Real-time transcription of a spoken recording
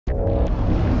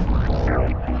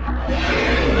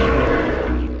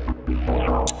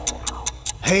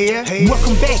Hey,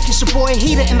 welcome back, it's your boy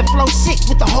Heater and the flow sick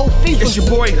with the whole fever. It's your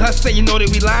boy Hustle, you know that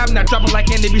we live. Now drop a like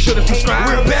and be sure to subscribe.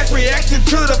 We're back reacting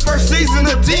to the first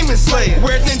season of Demon Slayer,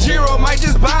 where Tanjiro might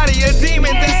just body a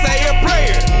demon then say a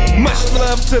prayer. Much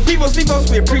love to peoples,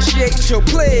 we appreciate your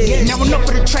play. Now enough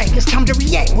of the track, it's time to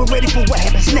react. We're ready for what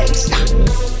happens next.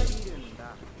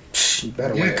 You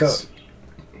better wake up.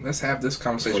 Let's have this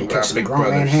conversation with catch our the big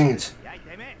grown man brothers. hands.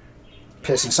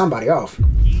 Pissing somebody off.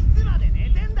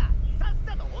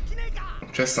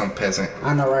 Just some peasant.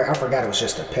 I know, right? I forgot it was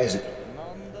just a peasant.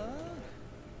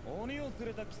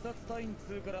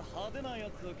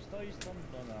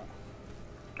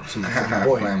 Some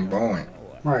boy. Flamboyant.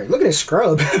 Right, look at this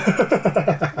scrub.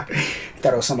 Thought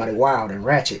it was somebody wild and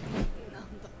ratchet.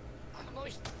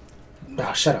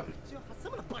 Oh, shut up.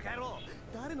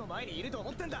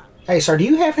 Hey, sir, do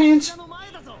you have hands?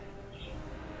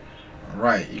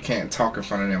 Right, you can't talk in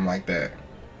front of them like that.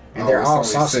 And they're all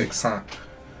it's saucy. 6, huh?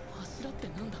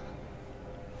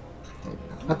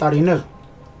 I thought he knew.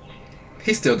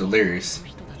 He's still delirious.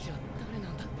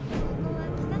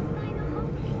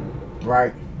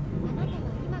 Right.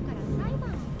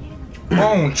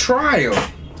 On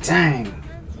trial. Dang.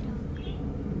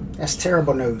 That's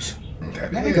terrible news.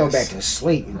 Let me go back to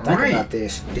sleep and think about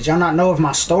this. Did y'all not know of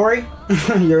my story?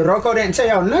 Your Roko didn't tell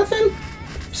y'all nothing?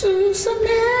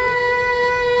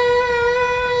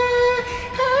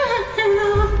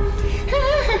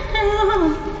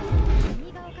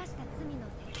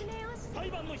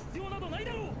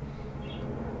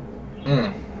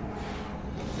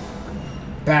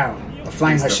 Bow. The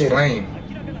flame her shit. Flame.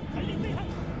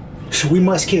 We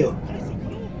must kill.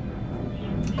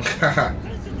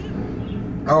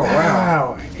 Oh,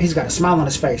 wow. He's got a smile on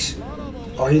his face.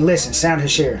 Oh, he listens. Sound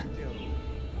his share.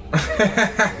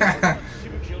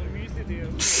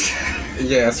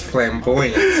 Yes,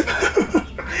 flamboyant.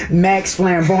 Max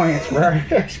flamboyant, bro.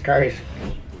 That's crazy.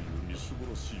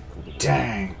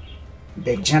 Dang.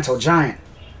 Big gentle giant.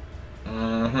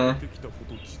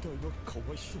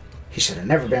 He should have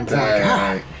never been playing.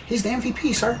 God, he's the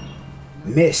MVP, sir.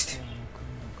 Missed.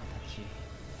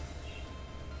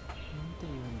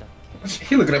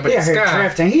 He looking up at the sky.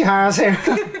 Drafting. He high as hell.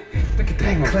 Look at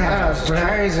that clouds, bro.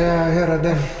 Crazy out here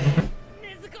today.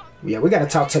 Yeah, we gotta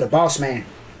talk to the boss man.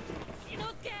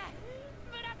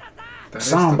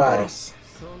 Somebody.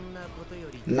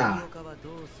 Nah.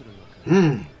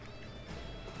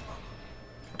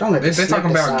 Don't let this. They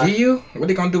talking about Giyu? What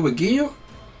they gonna do with Giyu?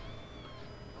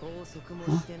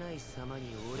 Huh?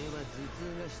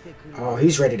 Oh,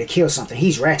 he's ready to kill something.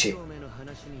 He's ratchet.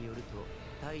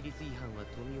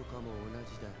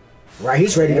 Right,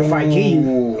 he's ready to fight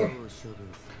Giyu.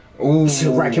 Ooh.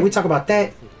 So, right, can we talk about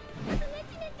that?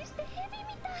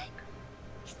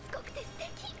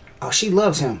 Oh, she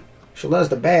loves him. She loves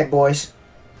the bad boys.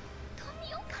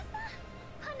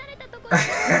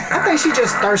 I think she's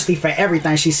just thirsty for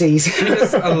everything she sees.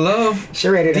 She's a love. She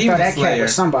ready to throw that Slayer. cat with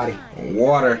somebody.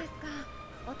 Water.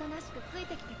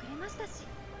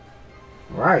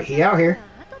 Right, he out here.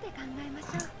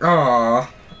 Aww.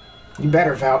 You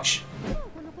better vouch.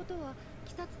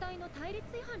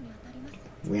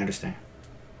 We understand.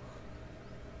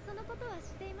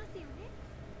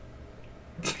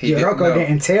 Yoroko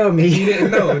didn't tell me. He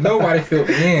didn't know. Nobody filled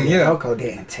me in. Yeah. Yoroko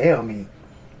didn't tell me.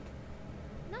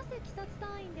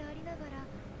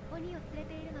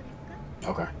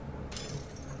 Okay.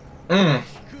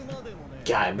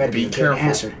 God, it better be a good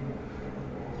answer.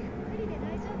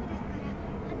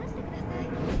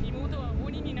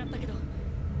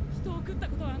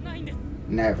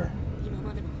 Never.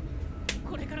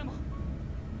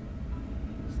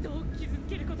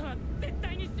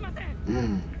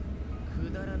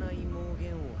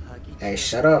 Hey,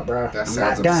 shut up, bro. That I'm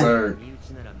sounds not absurd.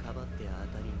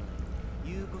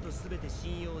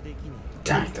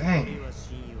 Dang. Dang.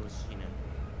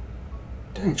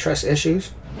 Dang, trust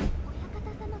issues.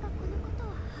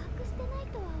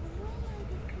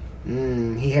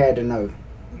 He had to know.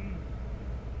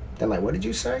 They're like, what did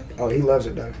you say? Oh, he loves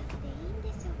it though.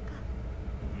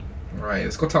 Right,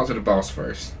 let's go talk to the boss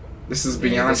first. This is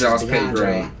beyond y'all's pay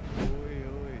grade.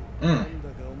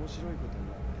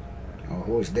 Oh,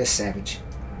 who is this savage?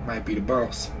 Might be the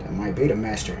boss. That might be the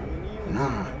master.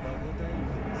 Nah.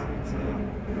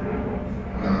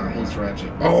 Nah, he's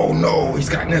ratchet. Oh no, he's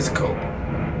got Nezuko.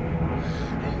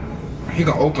 He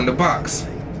gonna open the box.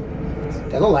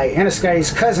 That look like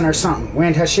Inosuke's cousin or something.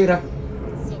 Wind Hashira.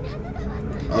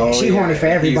 Oh, she horny for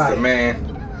everybody. He's the man.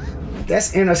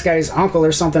 That's Inosuke's uncle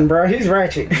or something, bro. He's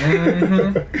ratchet.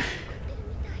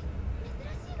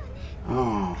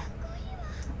 Oh.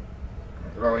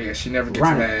 Oh yeah, she never gets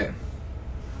Running. mad.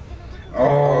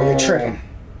 Oh, You're tripping.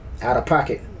 Out of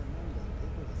pocket.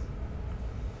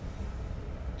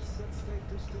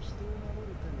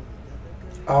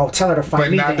 Oh, tell her to fight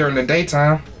But me. not then. during the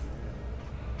daytime.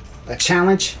 A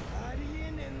challenge?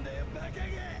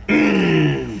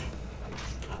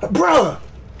 Bruh!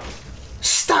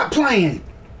 Stop playing!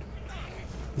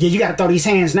 Yeah, you gotta throw these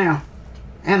hands now.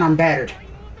 And I'm battered.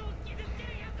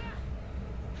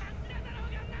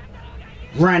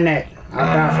 Run that. I'll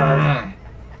die for her.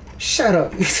 Shut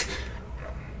up.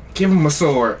 Give him a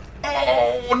sword.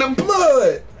 Oh, the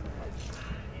blood!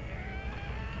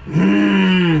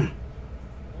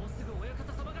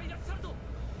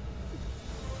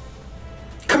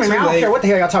 Come here, man. I don't care what the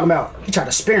hell y'all talking about. You tried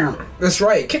to spear him. That's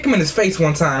right. Kick him in his face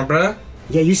one time, bruh.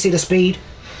 Yeah, you see the speed?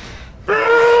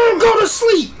 Go to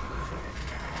sleep!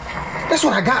 That's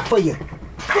what I got for you.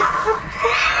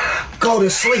 Go to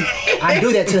sleep. I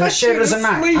do that to her, shivers or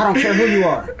not. I don't care who you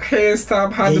are. Hands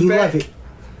top, hide Yeah, the you back. love it.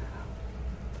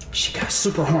 She got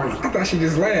super horny. I thought she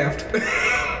just laughed.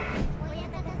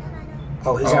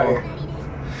 Oh, he's out here.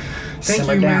 Thank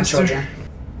Simmer you, down, master. children.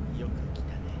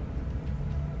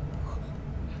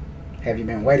 Have you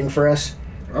been waiting for us?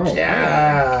 Oh, man.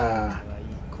 Yeah.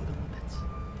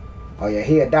 Oh yeah,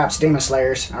 he adopts demon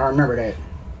slayers. I remember that.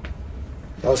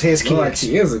 Those his Look like kids.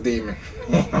 he is a demon.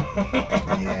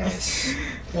 Yes.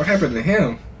 What happened to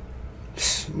him?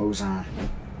 Moves on.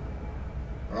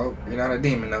 Oh, you're not a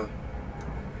demon, though.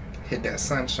 Hit that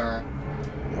sunshine.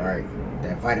 All right,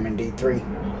 that vitamin D3.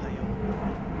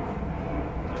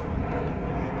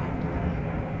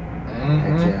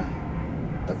 Heck yeah.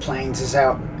 The planes is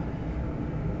out.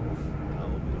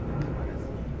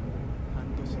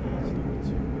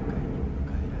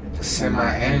 The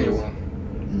Semi-annual.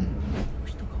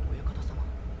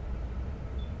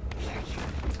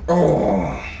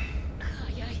 Oh.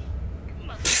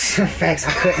 Facts,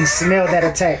 I couldn't smell that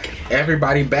attack.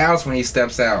 Everybody bows when he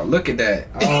steps out. Look at that.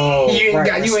 Oh, you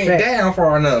right, ain't respect. down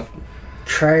far enough.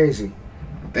 Crazy.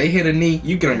 They hit a knee,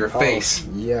 you get on your face.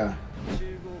 Oh, yeah.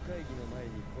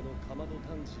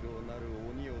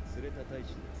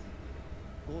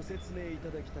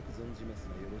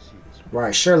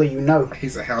 Right, surely you know.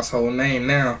 He's a household name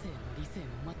now.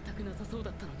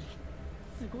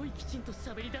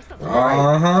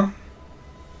 Uh-huh.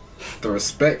 The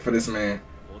respect for this man.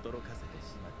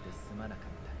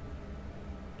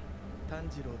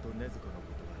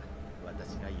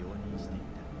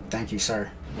 Thank you, sir.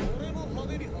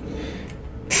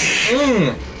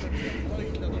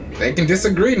 They can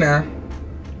disagree now.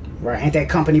 Right, ain't that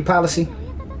company policy?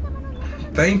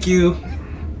 Thank you.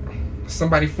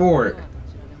 Somebody for it.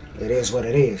 It is what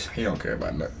it is. He don't care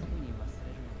about nothing.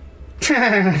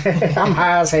 I'm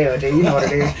high as hell, dude. You know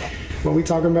what it is. What we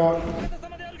talking about?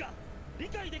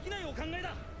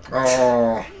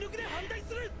 Oh.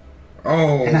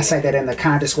 Oh. And I say that in the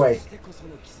kindest way.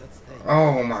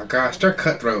 Oh my gosh, they're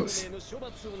cutthroats.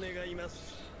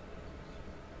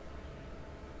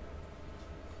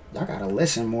 Y'all gotta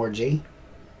listen more, G.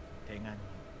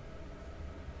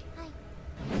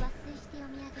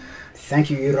 Thank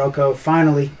you, Yuroko.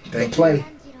 Finally, the play.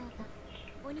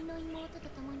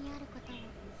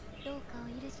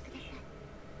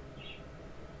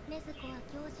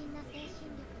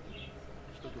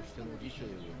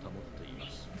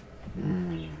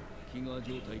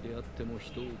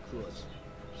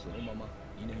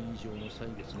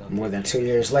 More than 2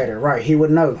 years later, right? He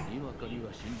would know.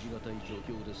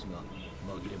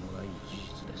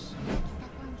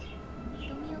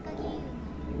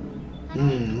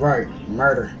 Right,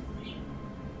 murder.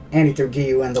 And he threw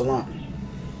Giyu in the lump.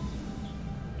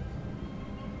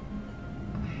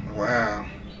 Wow.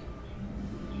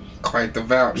 Quite the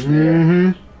vouch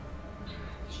there.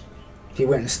 He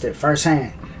witnessed it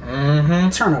firsthand.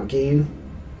 Turn up, Giyu.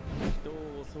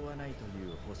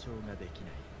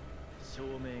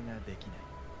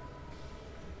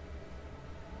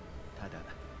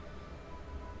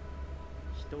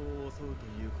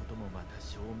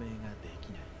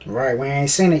 Right, we ain't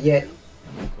seen it yet.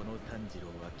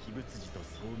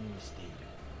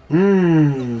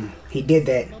 He did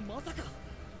that.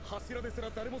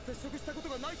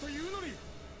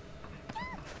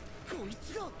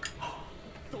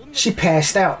 She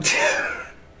passed out.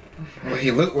 What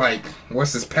he looked like?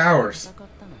 What's his powers?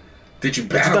 Did you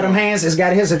But you battle got them him? hands, it's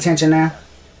got his attention now.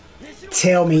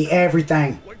 Tell me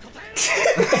everything.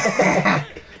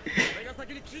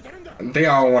 They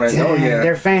all want to know, Damn, yeah.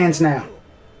 they're fans now.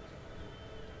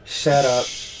 Shut up.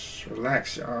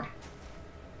 Relax, y'all.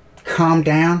 Calm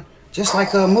down. Just like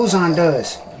Muzan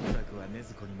does.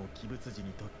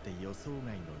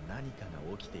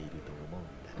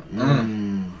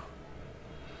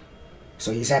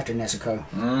 So he's after Nezuko.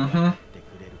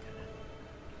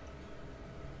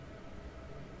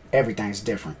 everything's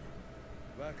different.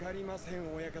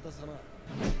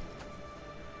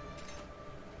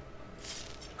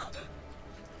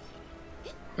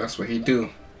 That's what he do.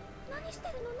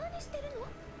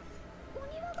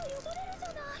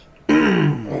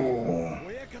 Oh.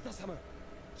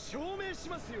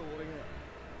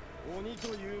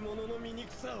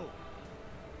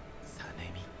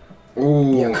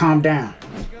 Ooh. Yeah, calm down.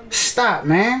 Stop,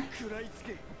 man.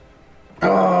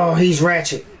 Oh, he's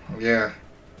ratchet. Yeah.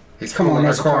 He's Come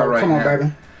on, car right Come on, now.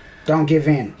 baby. Don't give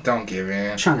in. Don't give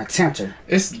in. Trying to tempt her.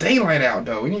 It's daylight out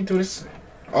though. We need to do this.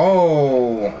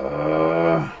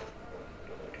 Oh.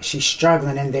 She's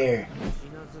struggling in there.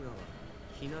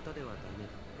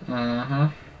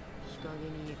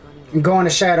 Go in the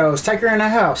shadows. Take her in the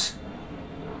house.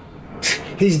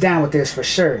 He's down with this for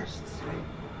sure.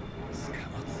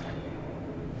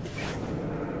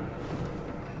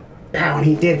 Wow, and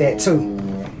he did that too.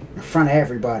 In front of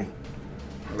everybody.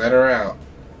 Let her out.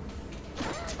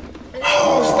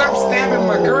 Oh, stop stabbing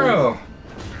my girl.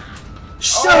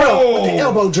 Shut up with the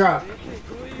elbow drop.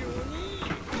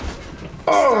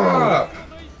 Stop.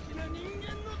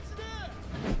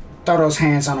 Throw those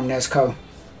hands on him, Nezuko.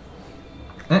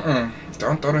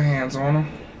 Don't throw the hands on him.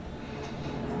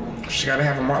 She gotta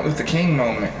have a Martin Luther King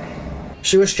moment.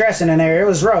 She was stressing in there. It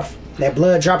was rough. That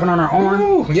blood dropping on her arm.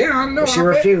 Ooh, yeah, I know. But she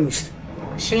refused.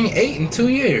 She ain't ate in 2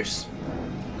 years.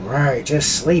 Right,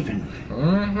 just sleeping.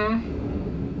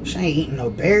 She ain't eating no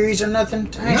berries or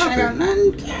nothing. She ain't got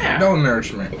nothing. Yeah. No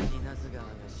nourishment.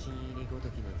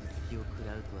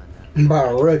 By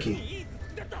a rookie.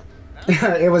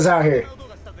 It was out here.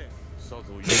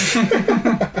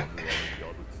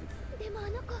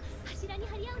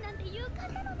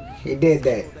 He did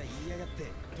that.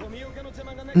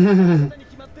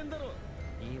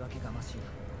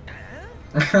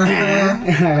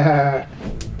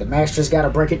 The master's got to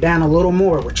break it down a little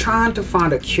more. We're trying to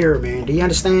find a cure, man. Do you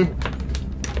understand?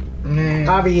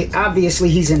 Obviously,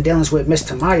 he's in dealings with Miss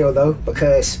Tamayo, though,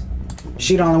 because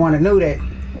she the only one that knew that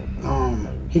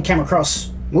he came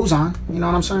across Muzan. You know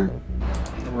what I'm saying?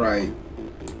 Right.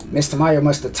 Miss Tamayo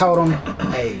must have told him,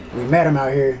 hey, we met him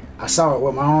out here. I saw it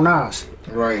with my own eyes.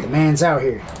 Right. The man's out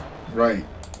here. Right.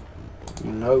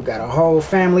 You know, got a whole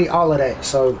family, all of that.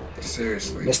 So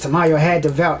seriously, Miss Tamayo had to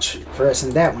vouch for us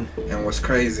in that one. And what's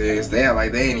crazy is they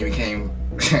ain't even came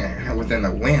within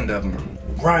the wind of them.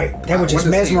 Right. They were just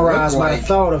mesmerized by the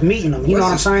thought of meeting him. You know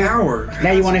what I'm saying?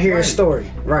 Now you want to hear his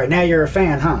story. Right. Now you're a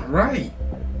fan, huh? Right.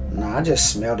 No, I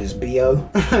just smelled his BO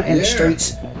in the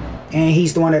streets. And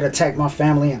he's the one that attacked my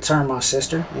family and turned my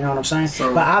sister. You know what I'm saying?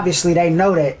 So, but obviously they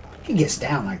know that he gets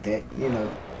down like that, you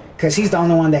know. Because he's the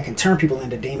only one that can turn people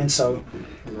into demons. So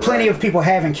plenty of people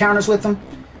have encounters with him.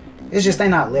 It's just they're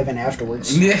not living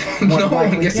afterwards. Yeah, no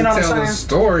one gets to tell the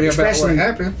story about what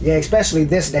happened. Yeah, especially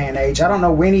this day and age. I don't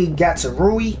know when he got to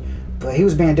Rui, but he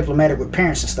was being diplomatic with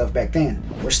parents and stuff back then.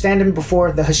 We're standing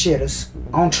before the Hashidas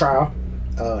on trial.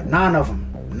 9 of them.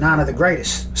 9 of the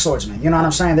greatest swordsmen. You know what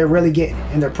I'm saying? They're really getting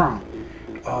in their prime.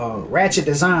 Ratchet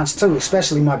designs too,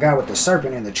 especially my guy with the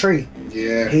serpent in the tree.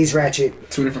 Yeah. He's ratchet.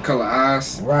 2 different color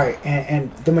eyes. Right.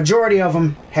 And the majority of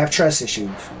them have trust issues.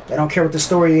 They don't care what the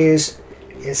story is.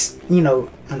 It's, you know,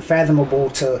 unfathomable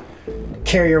to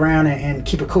carry around and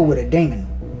keep it cool with a demon.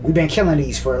 We've been killing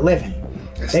these for a living.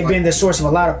 They've been the source of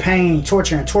a lot of pain,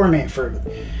 torture, and torment for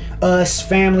us,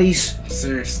 families.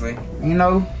 Seriously. You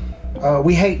know?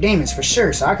 We hate demons for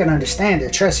sure, so I can understand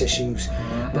their trust issues.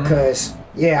 Because,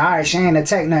 yeah, alright, she ain't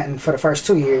attacked nothing for the first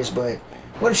 2 years, but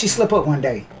what if she slip up one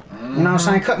day? You know what I'm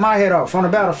saying? Cut my head off on the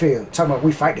battlefield. Talking about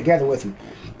we fight together with him.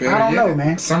 I don't know,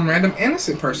 man. Some random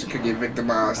innocent person could get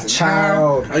victimized. A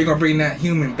child. How are you gonna bring that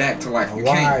human back to life? You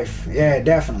wife. can't. Yeah,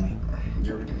 definitely.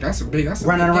 That's a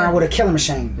running around with a killing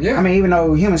machine. Yeah. I mean, even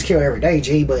though humans kill every day,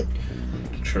 G, but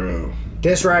true.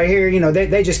 This right here, you know,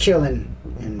 they just kill in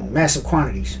massive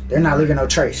quantities. They're not leaving no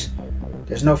trace.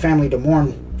 There's no family to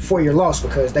mourn for your loss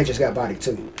because they just got bodied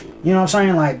too. You know what I'm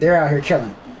saying? Like, they're out here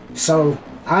killing. So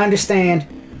I understand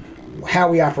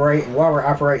how we operate and why we're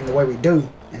operating the way we do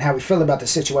and how we feel about the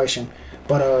situation,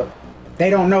 but they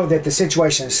don't know that the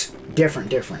situation's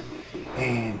different.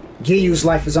 And Giyu's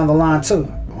life is on the line too.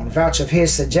 On vouch of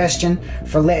his suggestion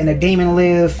for letting a demon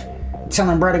live,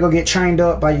 telling brother go get trained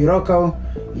up by Yuroko,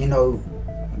 you know,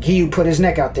 Giyu put his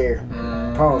neck out there.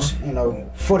 Pause, you know,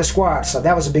 for the squad. So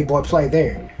that was a big boy play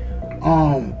there.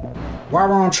 While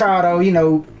we're on trial though, you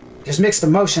know, there's mixed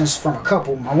emotions from a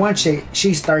couple. My one chick,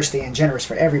 she's thirsty and generous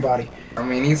for everybody. I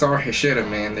mean, these are Hashira,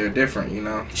 man. They're different, you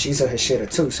know. She's a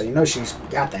Hashira too, so you know she's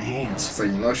got the hands. So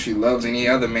you know she loves any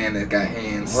other man that got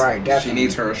hands. Right, definitely. She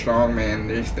needs her a strong man.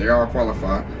 They're all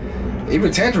qualified.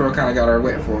 Even Tanjiro kind of got her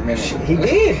wet for a minute. He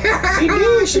did. He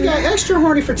did. She got extra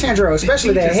horny for Tanjiro,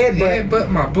 especially that headbutt. Headbutt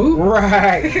my boo.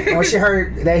 Right. And when she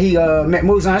heard that he met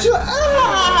Muzan, she was like,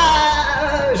 ah!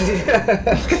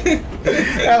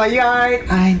 I'm like, you alright?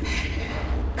 I'm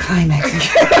climaxing.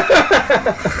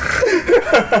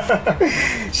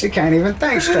 She can't even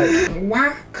think straight.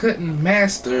 Why couldn't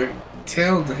Master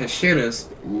tell the Hashiras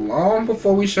long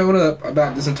before we showed up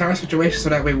about this entire situation so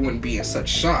that way we wouldn't be in such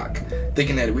shock,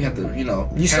 thinking that we had to, you know,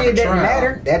 you see, it didn't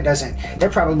matter. That doesn't. They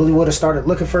probably would have started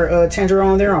looking for Tanjiro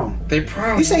on their own. They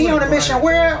probably. You say he on a mission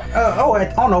where?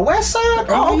 On the west side.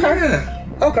 Oh, okay. Yeah.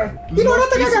 Okay. You know what? I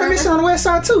think I got a mission on the west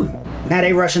side too. Now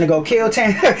they rushing to go kill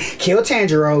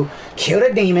Tanjiro, kill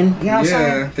the demon. You know what I'm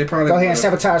saying? Yeah, they probably go ahead and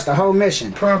sabotage the whole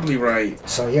mission. Probably right.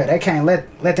 So yeah, they can't let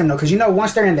them know, because you know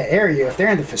once they're in the area, if they're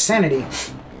in the vicinity,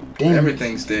 demon.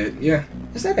 Everything's dead. Yeah.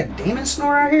 Is that a demon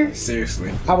snore out here?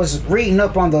 Seriously. I was reading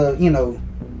up on the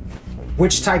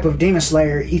which type of demon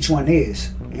slayer each one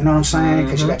is. You know what I'm saying?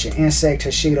 Because you got your insect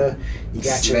Hashira, you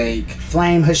got Snake. your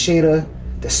flame Hashira,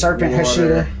 the serpent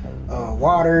Hashira,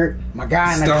 water, my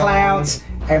guy in the clouds.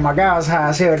 Hey, my guy was high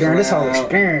as hell during this whole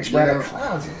experience, bro. Yeah. The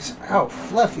clouds is out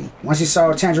fluffy. Once he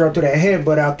saw Tanjiro through that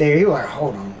headbutt out there, he was like,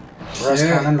 hold on. Bro, that's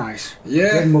kind of nice.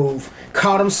 Yeah. Good move.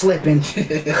 Caught him slipping.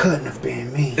 Couldn't have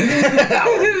been me.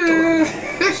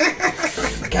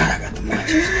 God, I got the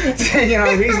munchies. You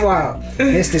know, he's wild.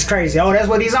 Mist is crazy. Oh, that's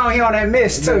what he's on. He on that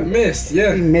mist, too. Mist,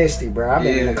 yeah. He misty, bro. I've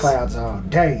been in the clouds all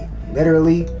day.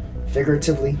 Literally,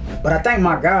 figuratively. But I think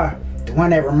my guy, the one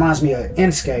that reminds me of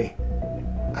Ensuke,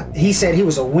 he said he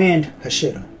was a wind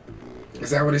Hashira. Is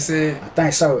that what he said? I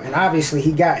think so. And obviously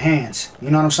he got hands. You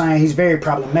know what I'm saying? He's very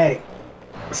problematic.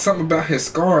 Something about his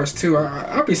scars too.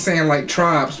 I'll be saying like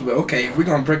tribes, but okay, if we're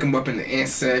gonna break them up into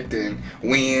insect and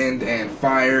wind and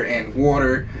fire and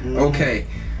water, okay.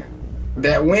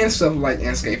 That wind stuff like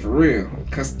Ensuke for real,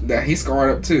 cause that he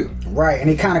scarred up too. Right, and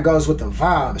he kind of goes with the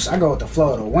vibes. I go with the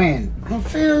flow of the wind. It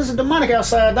feels demonic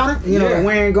outside, don't it? You know, the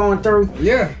wind going through.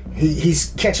 Yeah.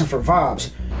 He's catching for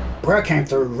vibes. Bruh came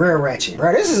through real ratchet.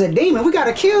 Bruh, this is a demon. We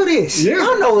gotta kill this. Yeah.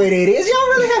 Y'all know what it is. Y'all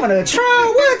really having a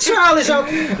trial? What trial is y'all?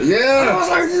 Yeah. I was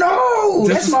like, no,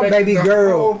 that's my baby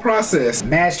girl. Whole process.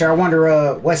 Master, I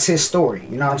wonder what's his story.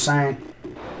 You know what I'm saying?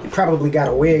 He probably got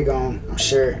a wig on, I'm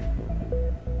sure.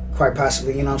 Quite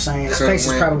possibly, you know what I'm saying? His face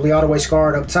is probably all the way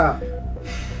scarred up top.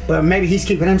 But maybe he's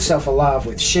keeping himself alive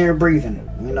with sheer breathing,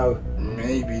 you know.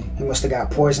 Maybe. He must have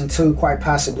got poisoned too, quite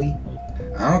possibly.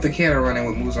 I don't think he had a run-in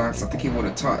with Muzan, because I think he would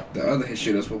have taught the other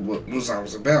Hashiras what Muzan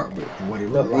was about. But what he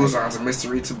looked like. Muzan's a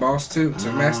mystery to boss too,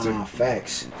 to master.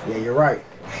 Facts. Yeah, you're right.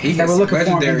 He they were looking for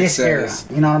him in this era.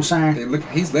 You know what I'm saying?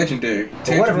 He's legendary.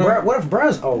 But what if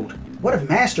Bruh's old? What if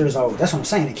Master is old? That's what I'm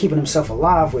saying. And keeping himself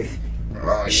alive with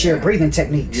sheer breathing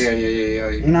techniques. Yeah.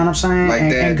 You know what I'm saying? Like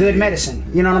and good medicine.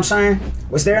 You know what I'm saying?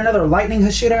 Was there another lightning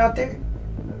Hashira out there?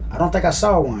 I don't think I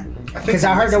saw one. Because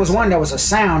I heard there was one that was a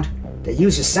sound. That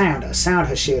uses sound, a sound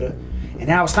Hashira.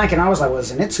 And I was thinking, I was like, well,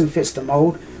 Zenitsu fits the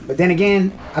mold. But then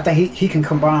again, I think he can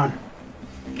combine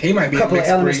he might be a couple of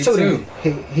elements too.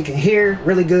 He can hear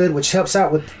really good, which helps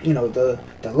out with, you know, the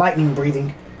lightning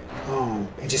breathing.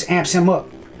 It just amps him up.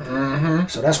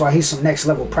 So that's why he's some next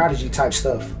level prodigy type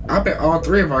stuff. I bet all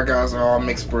three of our guys are all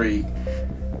mixed breed.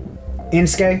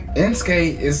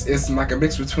 Ensuke is like a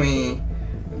mix between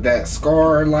that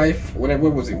Scar life, whatever,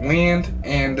 what was it, Wind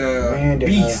and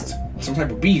Beast. Some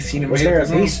type of beast. Was there a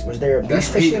beast? Was there a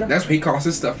beast? That's what he calls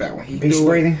his stuff out when he beast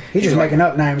breathing. He's just making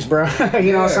up names, bro.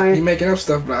 You know what I'm saying? He making up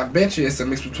stuff, but I bet you it's a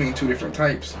mix between two different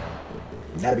types.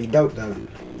 That'd be dope though.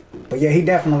 But yeah, he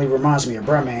definitely reminds me of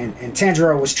bruh, man. And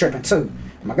Tanjiro was tripping too.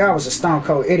 My guy was a stone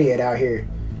cold idiot out here,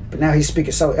 but now he's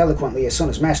speaking so eloquently as soon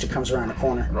as Master comes around the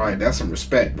corner. Right, that's some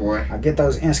respect, boy. I get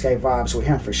those Ensuke vibes with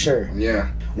him for sure.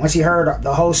 Yeah. Once he heard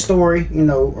the whole story, you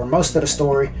know, or most of the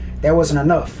story, that wasn't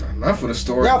enough. Enough of the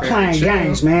story. Y'all playing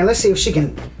games, man. Let's see if she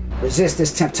can resist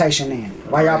this temptation then.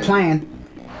 While y'all playing,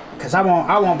 because I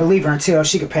won't believe her until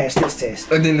she can pass this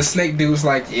test. And then the snake dude's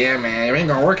like, yeah, man, it ain't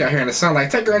gonna work out here in the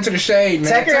sunlight. Take her into the shade,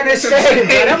 man. Take her in the shade,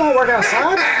 bro. That won't work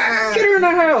outside. Get her in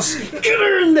the house. Get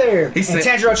her in there. And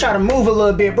Tanjiro tried to move a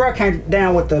little bit. Bro came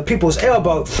down with the people's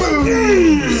elbow. Sit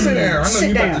down. I know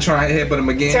you about to try and headbutt him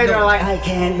again. Tanjiro like, I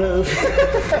can't move.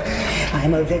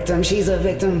 I'm a victim. She's a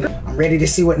victim. I'm ready to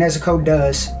see what Nezuko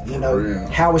does. You know,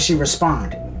 how will she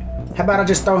respond? How about I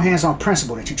just throw hands on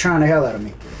principle that you're trying the hell out of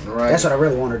me? Right. That's what I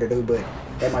really want her to do, but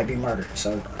that might be murder.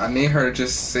 So I need her to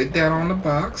just sit down on the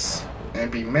box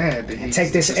and be mad that he's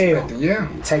take this L. Yeah.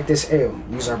 Take this L.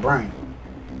 Use her brain.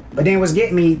 But then what's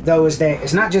getting me though is that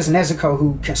it's not just Nezuko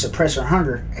who can suppress her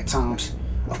hunger at times.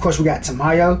 Of course we got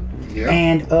Tamayo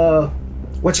and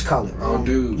what you call it? Oh,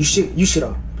 dude.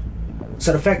 Yushido.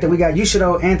 So the fact that we got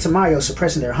Yushido and Tamayo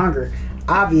suppressing their hunger,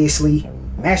 obviously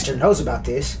Master knows about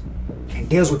this and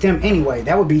deals with them anyway.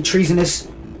 That would be treasonous.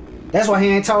 That's why he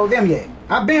ain't told them yet.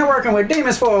 I've been working with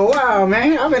demons for a while,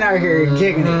 man. I've been out here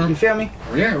kicking it. You feel me?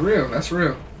 Yeah, real. That's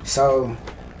real. So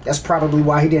that's probably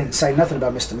why he didn't say nothing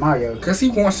about Mr. Mayo. Because he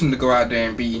wants him to go out there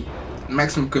and be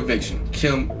maximum conviction.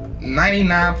 Kill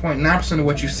 99.9% of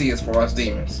what you see as far as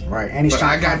demons. Right. And he's but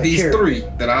trying I to got find these cure. 3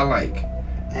 that I like.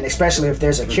 And especially if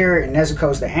there's a cure and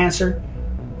Nezuko's the answer,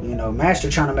 you know, Master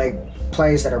trying to make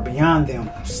plays that are beyond them.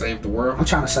 Save the world. I'm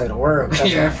trying to save the world.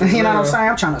 Yeah, you know what I'm saying?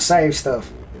 I'm trying to save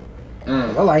stuff.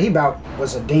 Well, like he about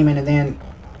was a demon and then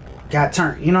got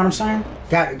turned. You know what I'm saying?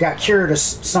 Got cured of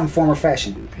some form or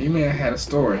fashion. He may have had a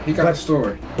story. He got a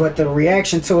story. But the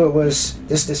reaction to it was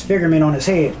this disfigurement on his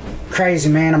head. Crazy,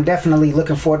 man. I'm definitely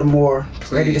looking forward to more.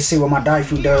 Please. Ready to see what my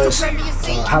Daifu does.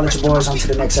 Holla at your boys on to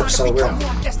the next episode. We're out.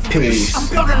 Peace. I'm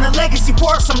building a legacy,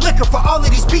 pour some liquor for all of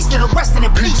these beasts that are resting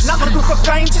in peace. Not looking for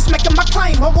fame, just making my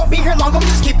claim. I won't be here long, I'm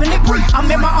just keeping it brief.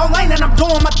 I'm in my own lane and I'm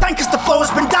doing my thing, cause the flow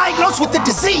has been diagnosed with the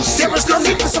disease. There is no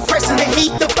need for suppressing the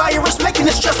heat, the fire is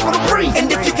making it stressful to breathe. And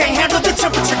if you can't handle the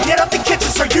temperature, get out the kitchen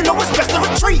so you know it's best to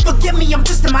retreat. Forgive me, I'm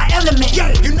just in my element.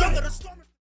 Yeah, you know